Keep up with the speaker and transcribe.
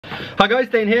Hi guys,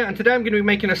 Dane here, and today I'm going to be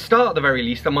making a start at the very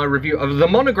least on my review of The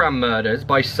Monogram Murders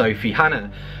by Sophie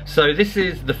Hannah. So this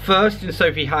is the first in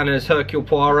Sophie Hannah's Hercule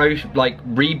Poirot,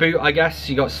 reboot, I guess.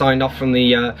 She got signed off from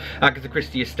the Agatha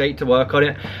Christie estate to work on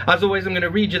it. As always, I'm going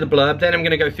to read you the blurb, then I'm going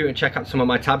to go through and check out some of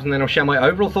my tabs, and then I'll share my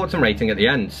overall thoughts and rating at the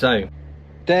end. So,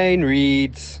 Dane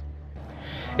reads...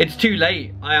 It's too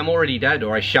late. I am already dead,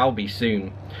 or I shall be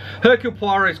soon. Hercule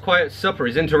Poirot's quiet supper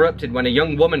is interrupted when a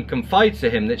young woman confides to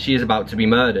him that she is about to be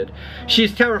murdered. She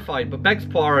is terrified, but begs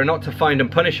Poirot not to find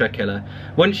and punish her killer.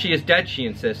 Once she is dead, she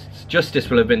insists, justice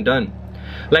will have been done.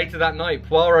 Later that night,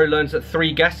 Poirot learns that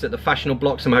 3 guests at the fashionable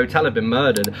Bloxham Hotel have been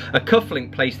murdered, a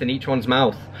cufflink placed in each one's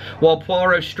mouth. While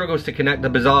Poirot struggles to connect the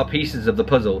bizarre pieces of the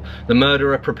puzzle, the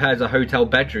murderer prepares a hotel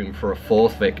bedroom for a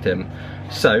 4th victim.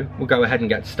 So, we'll go ahead and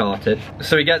get started.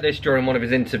 So we get this during one of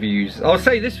his interviews. I'll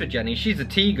say this for Jenny, she's a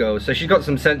tea girl, so she's got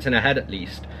some sense in her head at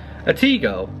least. A tea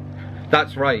girl?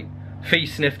 That's right. Fee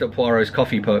sniffed at Poirot's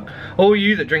coffee puck. All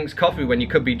you that drinks coffee when you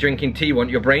could be drinking tea want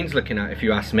your brains looking at, if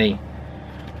you ask me.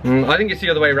 I think it's the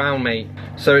other way around, mate.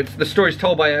 So the story's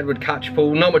told by Edward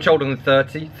Catchpole, not much older than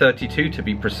 30, 32 to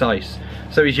be precise.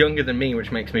 So he's younger than me,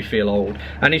 which makes me feel old.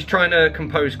 And he's trying to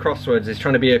compose crosswords. He's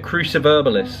trying to be a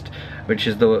cruciverbalist, which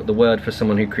is the word for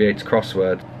someone who creates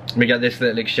crosswords. We get this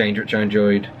little exchange, which I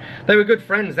enjoyed. They were good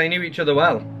friends, they knew each other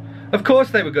well. Of course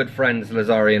they were good friends,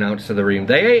 Lazari announced to the room.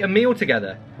 They ate a meal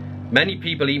together. Many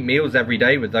people eat meals every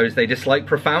day with those they dislike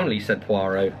profoundly, said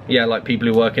Poirot. Yeah, like people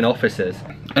who work in offices.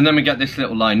 And then we get this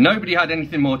little line. Nobody had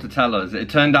anything more to tell us. It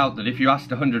turned out that if you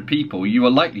asked 100 people, you were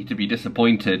likely to be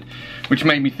disappointed. Which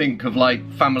made me think of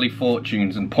like Family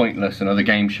Fortunes and Pointless and other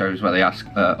game shows where they ask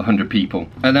 100 people.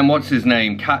 And then what's his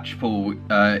name?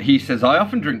 Catchpole. He says, I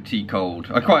often drink tea cold.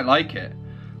 I quite like it.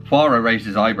 Poirot raised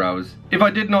his eyebrows. If I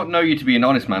did not know you to be an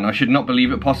honest man, I should not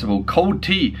believe it possible. Cold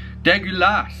tea.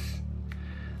 Dégueulasse.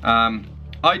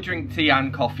 I drink tea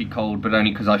and coffee cold, but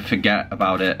only because I forget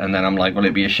about it, and then I'm like, well,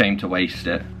 it'd be a shame to waste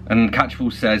it. And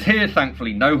Catchpole says, here,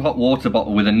 thankfully, no hot water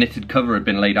bottle with a knitted cover had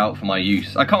been laid out for my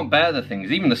use. I can't bear the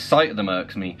things, even the sight of them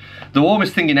irks me. The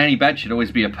warmest thing in any bed should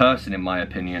always be a person, in my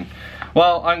opinion.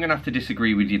 Well, I'm gonna have to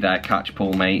disagree with you there,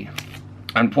 Catchpole, mate.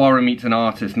 And Poirot meets an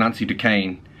artist, Nancy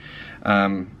Duquesne.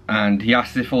 And he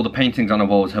asks if all the paintings on the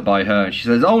walls are by her, and she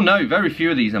says, oh no, very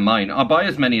few of these are mine. I buy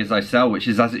as many as I sell, which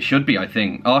is as it should be, I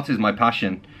think. Art is my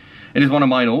passion. It is one of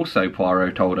mine also,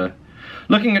 Poirot told her.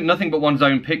 Looking at nothing but one's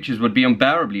own pictures would be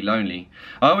unbearably lonely.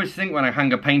 I always think when I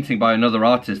hang a painting by another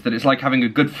artist that it's like having a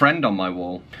good friend on my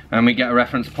wall. And we get a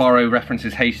reference, Poirot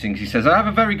references Hastings. He says, I have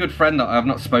a very good friend that I have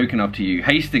not spoken of to you.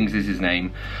 Hastings is his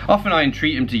name. Often I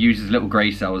entreat him to use his little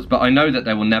grey cells, but I know that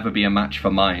there will never be a match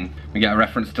for mine. We get a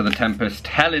reference to The Tempest.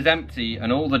 Hell is empty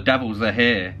and all the devils are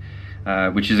here.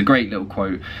 Which is a great little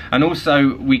quote. And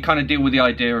also, we kind of deal with the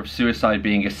idea of suicide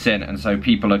being a sin, and so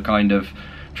people are kind of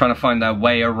trying to find their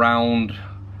way around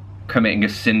committing a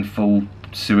sinful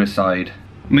suicide.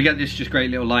 And we get this just great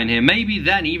little line here. Maybe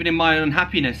then, even in my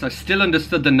unhappiness, I still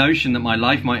understood the notion that my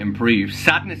life might improve.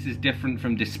 Sadness is different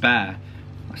from despair.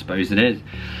 I suppose it is.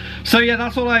 So yeah,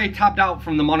 that's all I tabbed out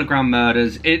from The Monogram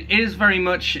Murders. It is very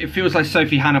much, it feels like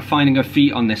Sophie Hannah finding her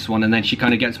feet on this one, and then she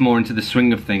kind of gets more into the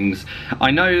swing of things.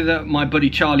 I know that my buddy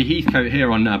Charlie Heathcote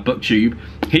here on BookTube,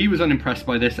 he was unimpressed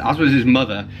by this, as was his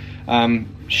mother.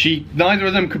 Neither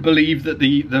of them could believe that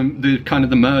the kind of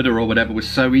the murder or whatever was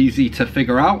so easy to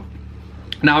figure out.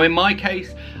 Now in my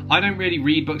case, I don't really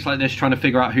read books like this trying to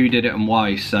figure out who did it and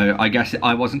why, so I guess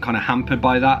I wasn't kind of hampered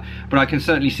by that, but I can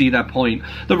certainly see their point.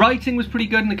 The writing was pretty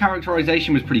good and the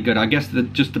characterization was pretty good. I guess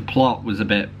just the plot was a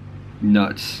bit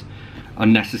nuts,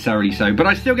 unnecessarily so, but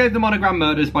I still gave The Monogram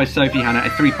Murders by Sophie Hannah a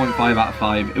 3.5 out of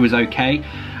 5. It was okay.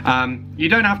 You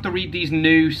don't have to read these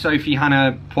new Sophie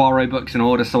Hannah Poirot books in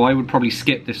order, so I would probably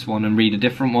skip this one and read a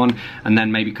different one and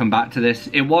then maybe come back to this.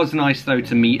 It was nice though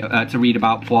to read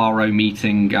about Poirot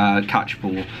meeting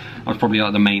Catchpole. That was probably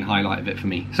like the main highlight of it for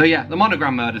me. So yeah, The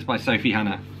Monogram Murders by Sophie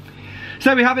Hannah. So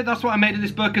there we have it, that's what I made of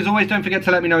this book. As always, don't forget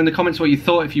to let me know in the comments what you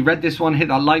thought. If you read this one, hit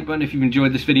that like button. If you've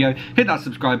enjoyed this video, hit that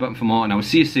subscribe button for more, and I will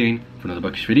see you soon for another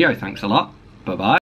bookish video. Thanks a lot. Bye-bye.